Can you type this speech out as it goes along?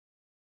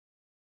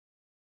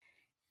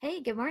Hey,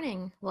 good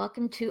morning.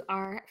 Welcome to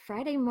our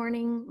Friday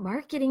morning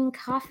marketing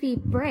coffee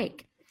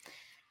break.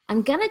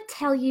 I'm going to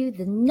tell you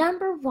the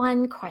number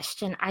one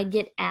question I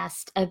get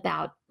asked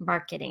about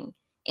marketing,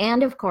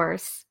 and of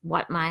course,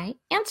 what my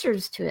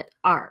answers to it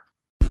are.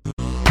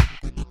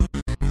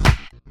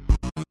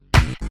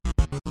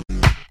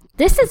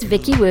 This is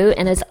Vicki Wu,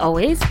 and as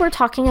always, we're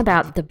talking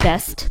about the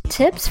best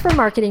tips for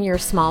marketing your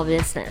small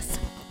business.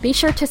 Be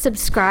sure to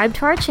subscribe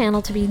to our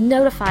channel to be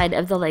notified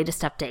of the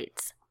latest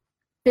updates.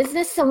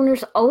 Business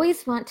owners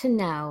always want to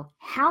know,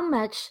 how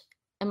much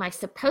am I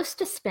supposed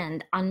to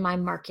spend on my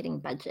marketing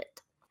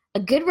budget? A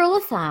good rule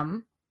of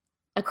thumb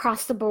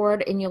across the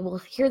board, and you will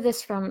hear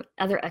this from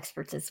other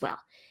experts as well,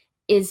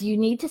 is you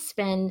need to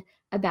spend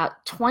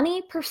about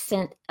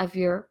 20% of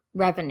your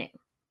revenue.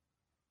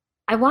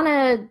 I want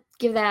to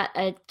give that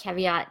a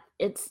caveat.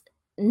 It's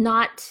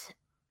not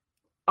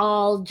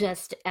all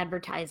just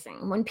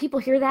advertising. When people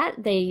hear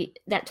that,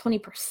 that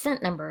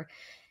 20% number,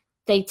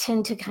 they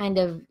tend to kind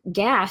of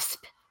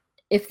gasp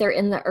if they're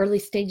in the early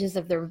stages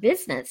of their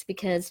business,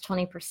 because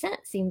 20%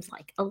 seems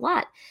like a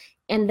lot.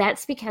 And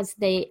that's because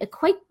they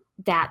equate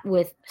that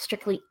with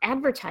strictly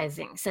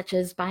advertising, such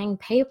as buying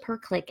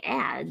pay-per-click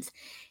ads.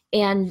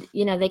 And,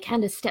 they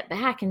kind of step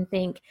back and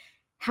think,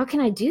 how can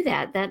I do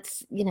that?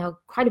 That's,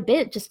 quite a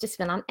bit just to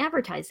spend on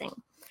advertising.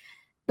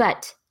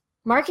 But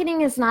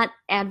marketing is not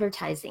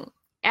advertising.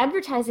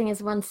 Advertising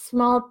is one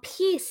small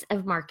piece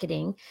of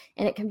marketing,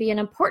 and it can be an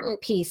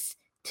important piece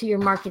to your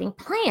marketing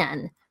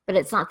plan, but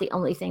it's not the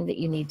only thing that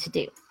you need to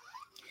do.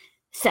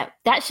 So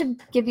that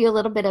should give you a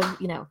little bit of,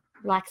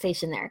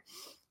 relaxation there.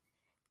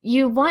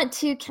 You want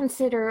to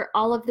consider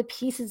all of the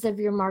pieces of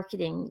your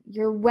marketing.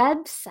 Your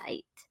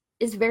website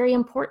is very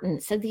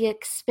important. So the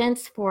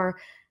expense for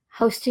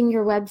hosting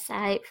your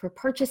website, for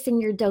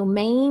purchasing your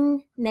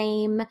domain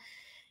name.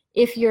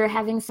 If you're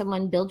having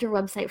someone build your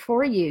website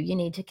for you, you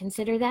need to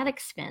consider that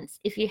expense.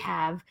 If you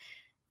have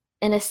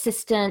an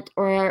assistant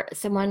or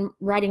someone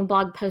writing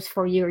blog posts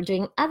for you or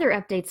doing other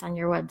updates on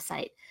your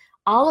website,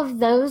 all of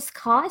those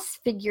costs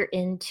figure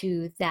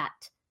into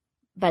that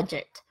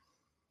budget.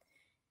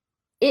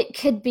 It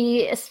could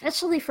be,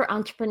 especially for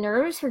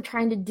entrepreneurs who are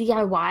trying to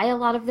DIY a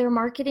lot of their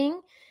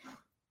marketing,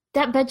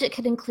 that budget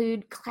could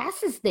include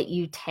classes that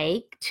you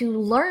take to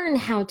learn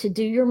how to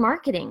do your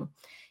marketing.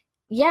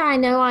 Yeah, I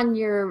know on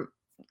your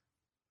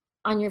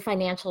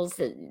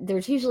financials,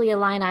 there's usually a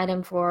line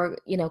item for,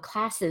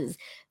 classes,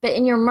 but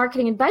in your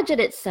marketing budget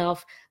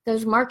itself,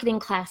 those marketing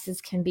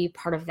classes can be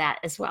part of that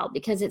as well,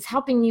 because it's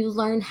helping you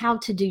learn how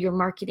to do your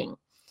marketing.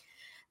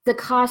 The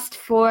cost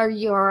for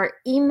your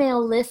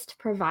email list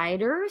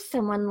provider,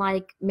 someone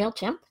like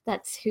MailChimp,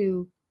 that's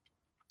who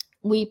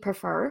we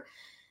prefer,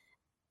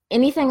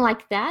 anything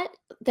like that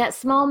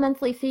small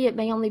monthly fee, it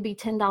may only be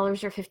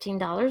 $10 or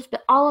 $15,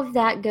 but all of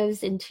that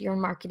goes into your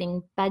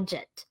marketing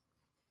budget.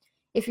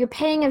 If you're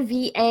paying a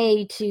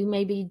VA to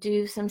maybe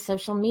do some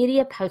social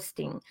media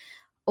posting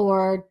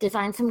or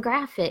design some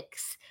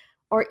graphics,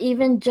 or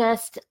even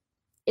just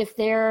if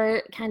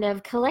they're kind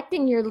of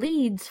collecting your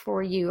leads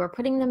for you or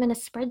putting them in a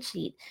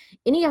spreadsheet,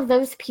 any of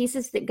those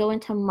pieces that go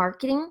into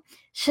marketing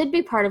should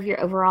be part of your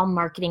overall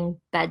marketing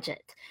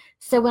budget.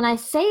 So when I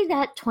say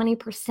that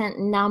 20%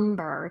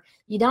 number,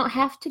 you don't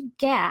have to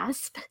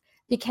gasp,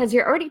 because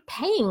you're already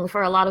paying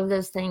for a lot of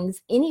those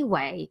things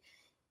anyway.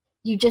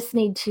 You just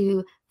need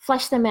to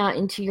flesh them out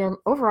into your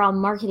overall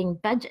marketing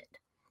budget.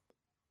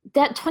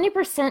 That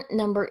 20%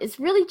 number is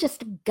really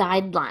just a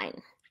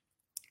guideline,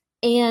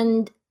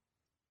 and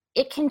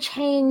it can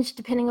change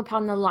depending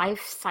upon the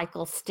life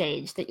cycle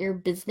stage that your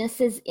business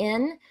is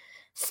in.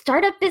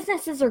 Startup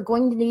businesses are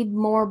going to need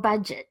more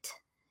budget.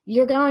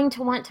 You're going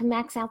to want to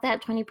max out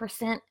that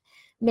 20%,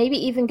 maybe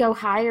even go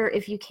higher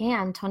if you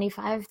can,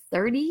 25,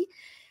 30,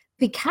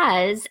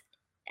 because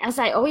as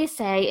I always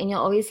say, and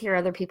you'll always hear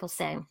other people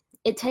say,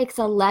 it takes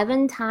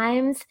 11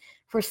 times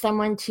for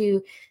someone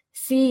to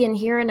see and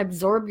hear and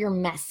absorb your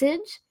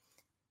message.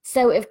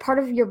 So if part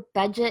of your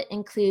budget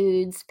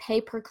includes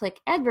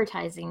pay-per-click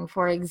advertising,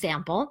 for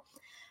example,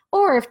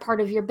 or if part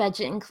of your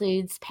budget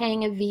includes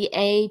paying a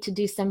VA to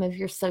do some of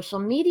your social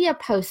media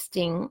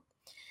posting,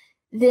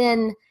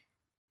 then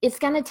it's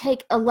going to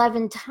take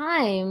 11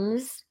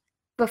 times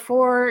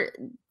before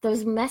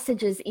those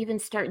messages even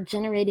start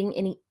generating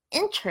any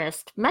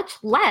interest, much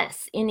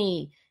less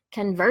any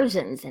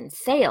conversions and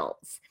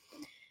sales.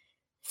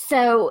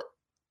 So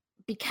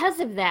because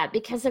of that,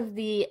 because of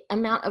the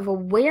amount of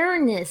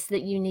awareness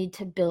that you need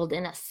to build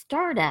in a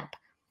startup,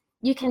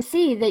 you can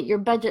see that your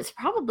budget's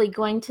probably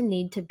going to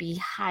need to be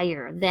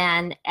higher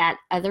than at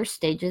other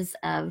stages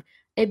of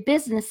a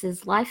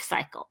business's life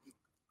cycle.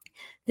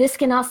 This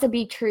can also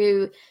be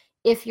true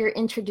if you're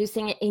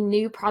introducing a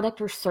new product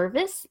or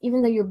service.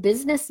 Even though your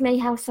business may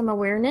have some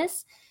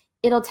awareness,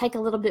 it'll take a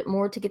little bit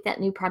more to get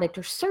that new product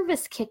or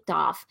service kicked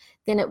off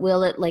than it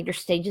will at later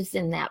stages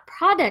in that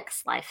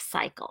product's life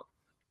cycle.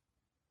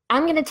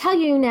 I'm going to tell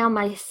you now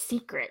my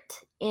secret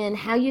in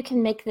how you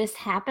can make this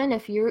happen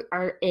if you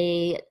are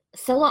a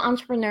solo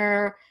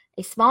entrepreneur,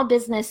 a small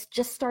business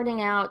just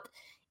starting out,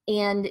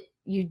 and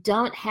you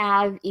don't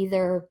have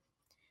either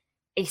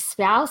a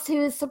spouse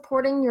who is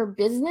supporting your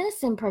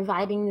business and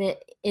providing the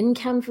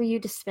income for you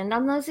to spend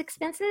on those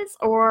expenses,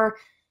 or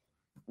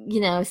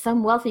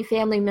some wealthy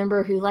family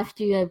member who left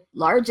you a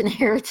large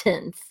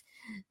inheritance.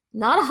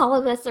 Not all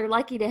of us are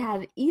lucky to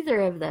have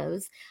either of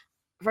those.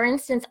 For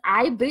instance,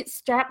 I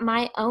bootstrap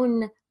my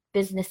own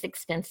business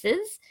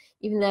expenses,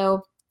 even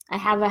though I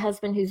have a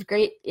husband who's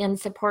great and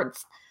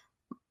supports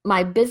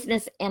my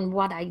business and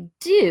what I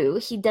do.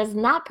 He does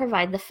not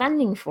provide the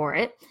funding for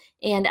it,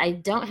 and I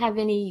don't have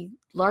any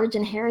large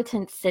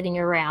inheritance sitting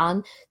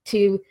around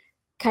to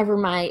cover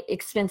my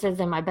expenses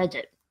and my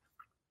budget.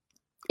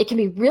 It can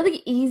be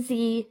really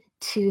easy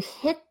to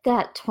hit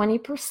that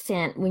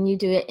 20% when you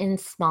do it in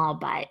small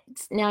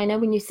bites. Now, I know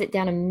when you sit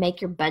down and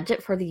make your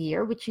budget for the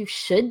year, which you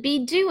should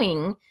be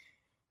doing,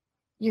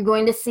 you're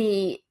going to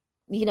see,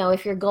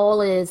 if your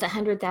goal is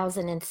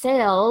 100,000 in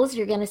sales,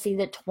 you're going to see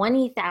that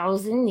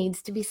 20,000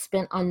 needs to be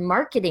spent on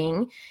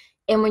marketing.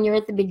 And when you're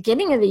at the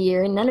beginning of the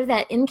year and none of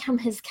that income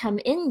has come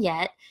in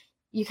yet,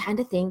 you kind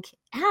of think,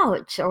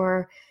 ouch,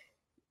 or,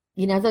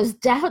 those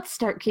doubts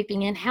start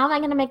creeping in. How am I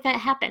going to make that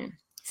happen?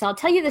 So I'll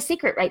tell you the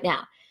secret right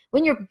now.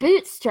 When you're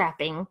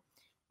bootstrapping,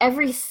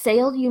 every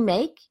sale you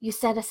make, you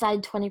set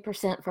aside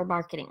 20% for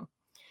marketing.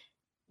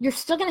 You're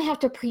still going to have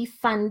to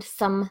pre-fund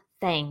some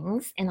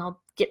things, and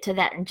I'll get to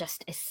that in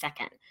just a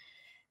second.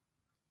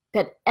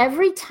 But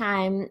every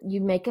time you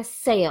make a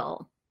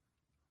sale,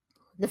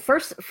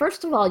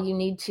 first of all, you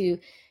need to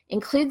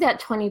include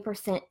that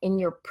 20% in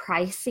your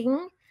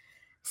pricing.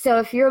 So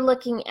if you're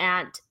looking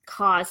at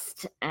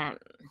cost, an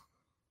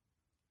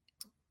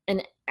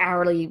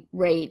hourly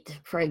rate,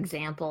 for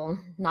example,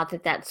 not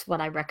that that's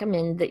what I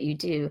recommend that you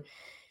do,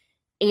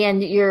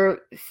 and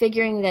you're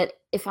figuring that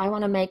if I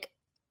want to make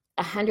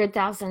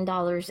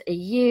 $100,000 a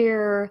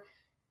year,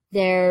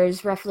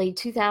 there's roughly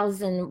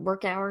 2,000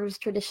 work hours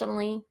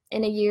traditionally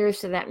in a year,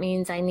 so that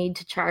means I need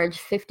to charge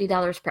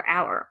 $50 per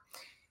hour.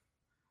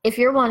 If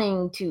you're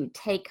wanting to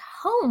take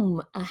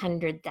home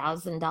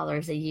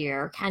 $100,000 a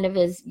year, kind of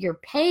as your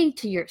pay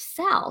to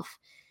yourself,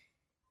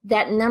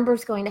 that number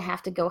is going to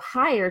have to go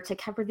higher to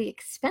cover the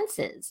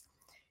expenses.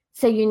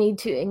 So you need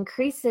to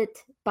increase it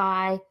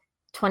by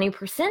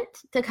 20%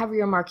 to cover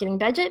your marketing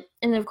budget.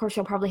 And then, of course,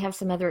 you'll probably have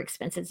some other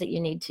expenses that you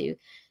need to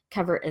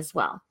cover as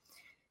well.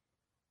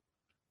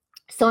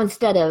 So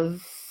instead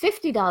of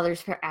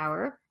 $50 per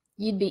hour,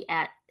 you'd be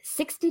at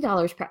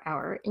 $60 per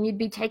hour, and you'd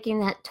be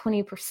taking that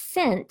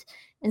 20%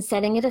 and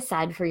setting it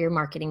aside for your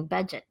marketing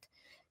budget.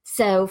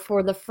 So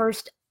for the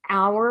first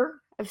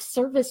hour of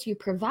service you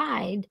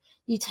provide,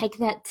 you take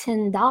that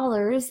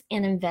 $10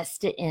 and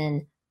invest it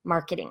in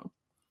marketing.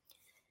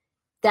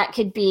 That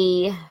could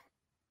be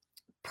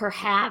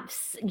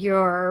perhaps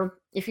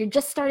if you're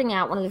just starting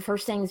out, one of the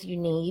first things you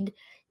need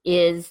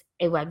is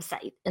a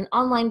website. An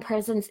online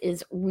presence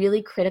is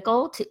really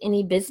critical to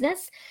any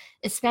business,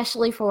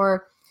 especially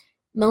for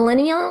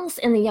millennials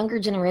and the younger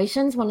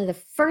generations. One of the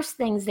first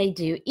things they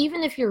do,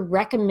 even if you're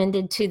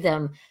recommended to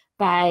them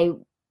by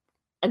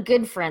a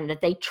good friend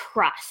that they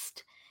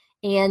trust,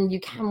 and you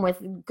come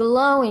with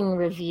glowing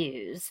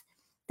reviews,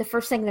 the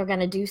first thing they're going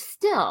to do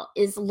still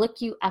is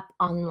look you up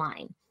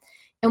online.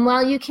 And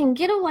while you can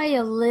get away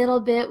a little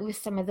bit with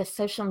some of the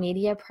social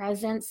media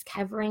presence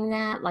covering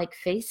that, like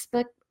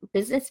Facebook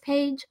business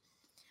page,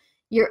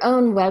 your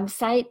own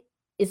website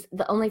is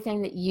the only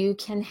thing that you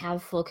can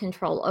have full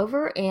control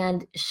over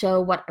and show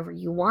whatever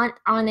you want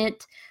on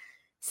it.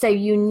 So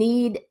you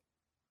need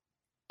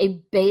a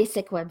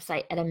basic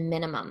website at a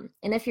minimum.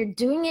 And if you're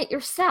doing it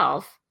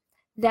yourself,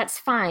 that's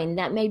fine.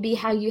 That may be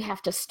how you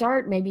have to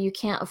start. Maybe you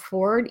can't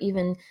afford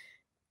even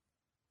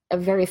a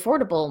very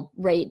affordable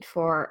rate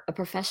for a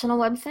professional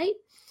website.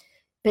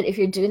 But if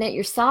you're doing it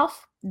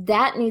yourself,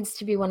 that needs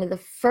to be one of the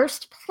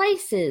first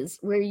places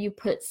where you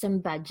put some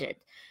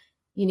budget.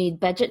 You need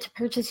budget to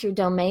purchase your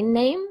domain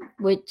name,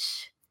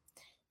 which,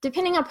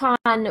 depending upon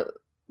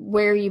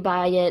where you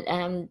buy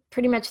it,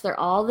 pretty much they're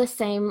all the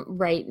same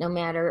rate, no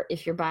matter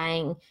if you're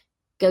buying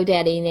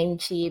GoDaddy,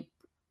 Namecheap,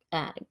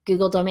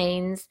 Google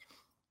Domains.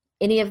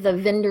 Any of the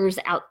vendors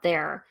out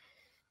there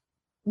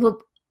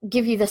will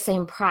give you the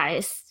same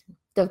price.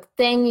 The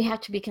thing you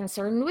have to be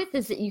concerned with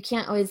is that you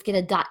can't always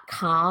get a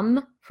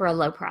 .com for a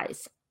low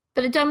price,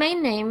 but a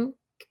domain name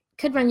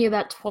could run you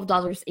about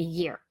 $12 a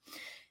year.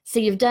 So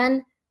you've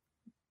done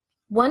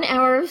 1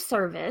 hour of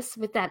service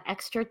with that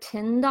extra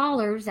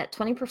 $10, that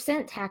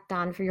 20% tacked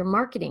on for your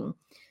marketing.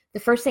 The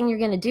first thing you're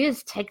going to do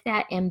is take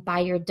that and buy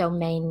your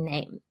domain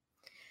name.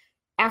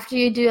 After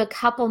you do a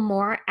couple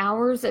more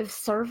hours of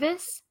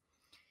service,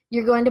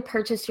 you're going to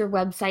purchase your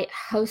website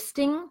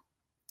hosting.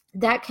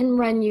 That can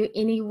run you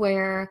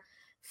anywhere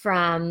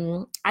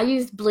from, I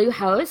use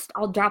Bluehost.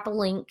 I'll drop a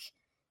link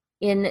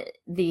in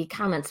the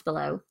comments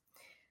below.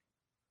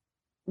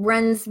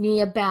 Runs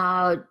me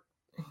about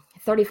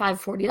 $35,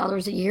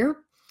 $40 a year.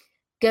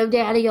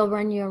 GoDaddy will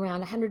run you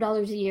around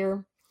 $100 a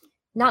year.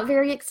 Not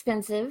very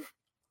expensive.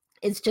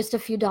 It's just a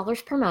few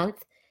dollars per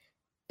month.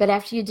 But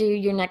after you do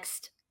your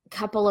next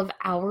couple of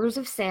hours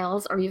of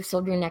sales, or you've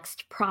sold your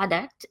next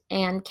product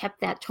and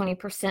kept that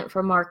 20%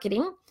 for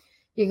marketing,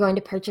 You're going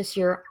to purchase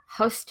your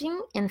hosting,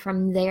 and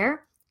from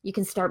there, you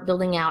can start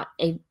building out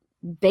a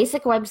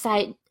basic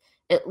website,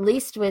 at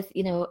least with,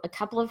 a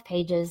couple of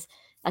pages,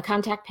 a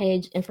contact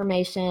page,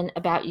 information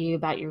about you,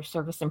 about your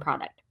service and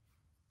product.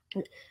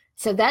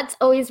 So that's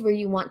always where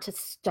you want to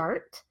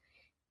start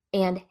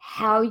and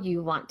how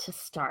you want to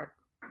start.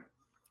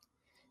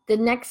 The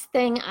next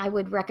thing I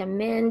would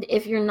recommend,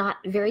 if you're not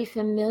very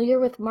familiar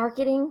with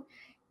marketing,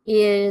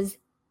 is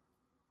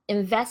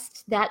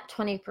invest that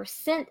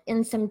 20%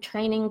 in some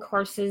training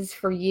courses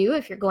for you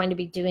if you're going to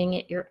be doing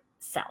it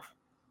yourself.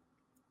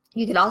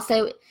 You could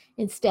also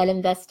instead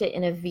invest it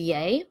in a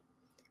VA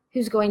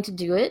who's going to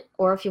do it,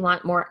 or if you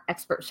want more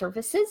expert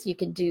services, you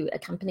could do a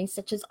company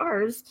such as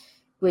ours,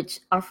 which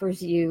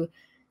offers you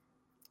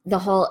the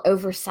whole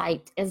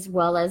oversight as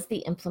well as the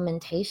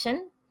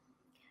implementation.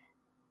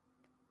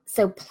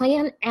 So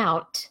plan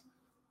out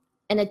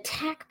an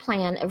attack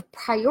plan of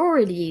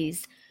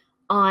priorities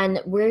on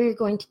where you're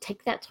going to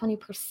take that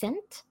 20%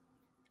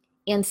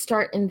 and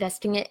start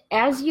investing it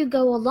as you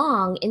go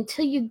along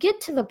until you get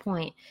to the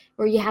point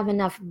where you have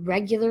enough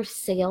regular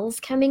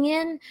sales coming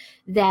in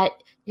that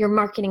your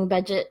marketing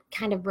budget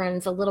kind of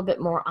runs a little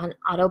bit more on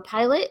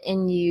autopilot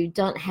and you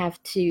don't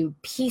have to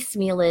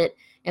piecemeal it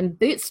and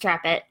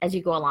bootstrap it as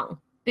you go along.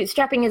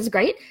 Bootstrapping is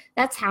great.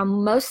 That's how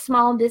most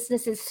small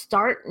businesses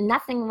start.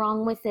 Nothing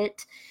wrong with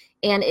it.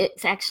 And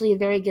it's actually a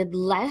very good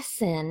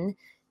lesson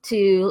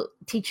to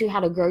teach you how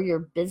to grow your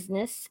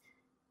business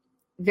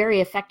very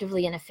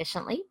effectively and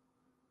efficiently.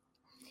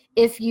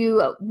 If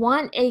you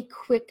want a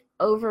quick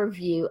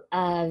overview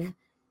of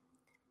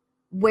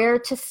where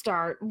to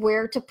start,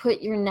 where to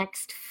put your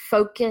next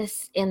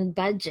focus and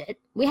budget,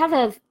 we have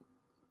a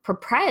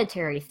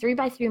proprietary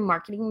 3x3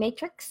 marketing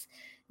matrix.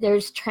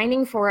 There's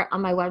training for it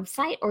on my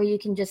website, or you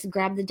can just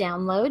grab the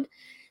download.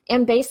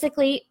 And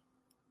basically,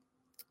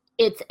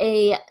 it's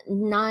a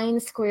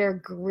 9-square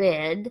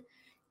grid,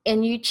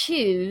 and you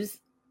choose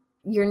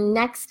your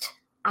next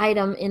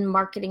item in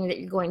marketing that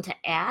you're going to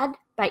add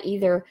by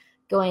either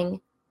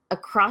going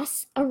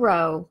across a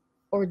row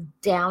or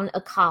down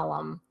a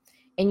column,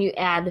 and you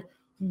add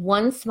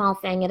one small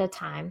thing at a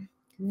time.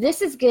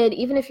 This is good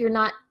even if you're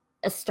not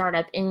a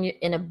startup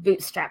in a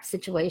bootstrap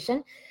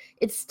situation.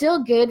 It's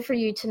still good for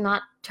you to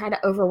not try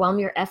to overwhelm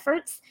your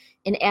efforts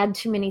and add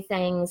too many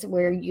things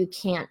where you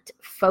can't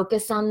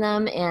focus on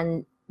them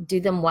and do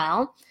them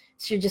well.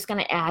 So you're just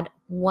going to add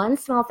one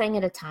small thing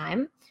at a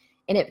time,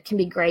 and it can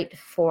be great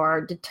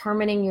for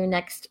determining your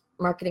next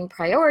marketing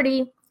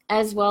priority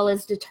as well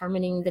as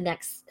determining the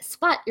next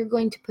spot you're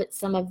going to put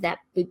some of that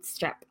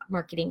bootstrap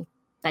marketing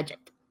budget.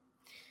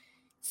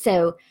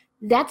 So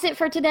that's it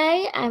for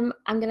today. I'm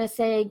going to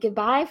say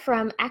goodbye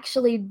from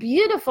actually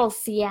beautiful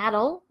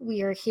Seattle.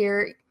 We are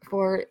here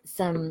for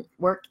some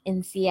work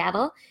in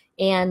Seattle,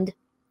 and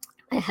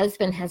my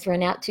husband has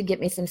run out to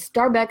get me some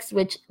Starbucks,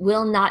 which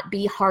will not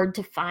be hard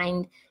to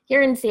find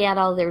here in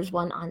Seattle. There's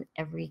one on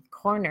every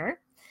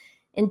corner.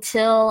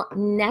 Until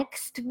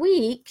next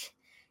week,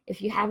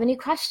 if you have any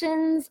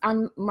questions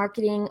on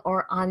marketing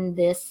or on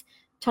this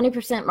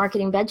 20%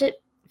 marketing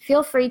budget,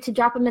 feel free to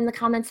drop them in the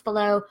comments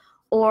below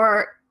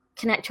or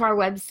connect to our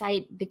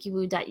website,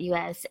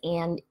 vickiwu.us,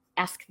 and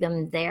ask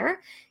them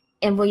there.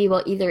 And we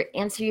will either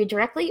answer you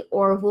directly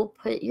or we'll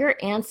put your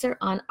answer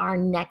on our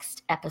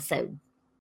next episode.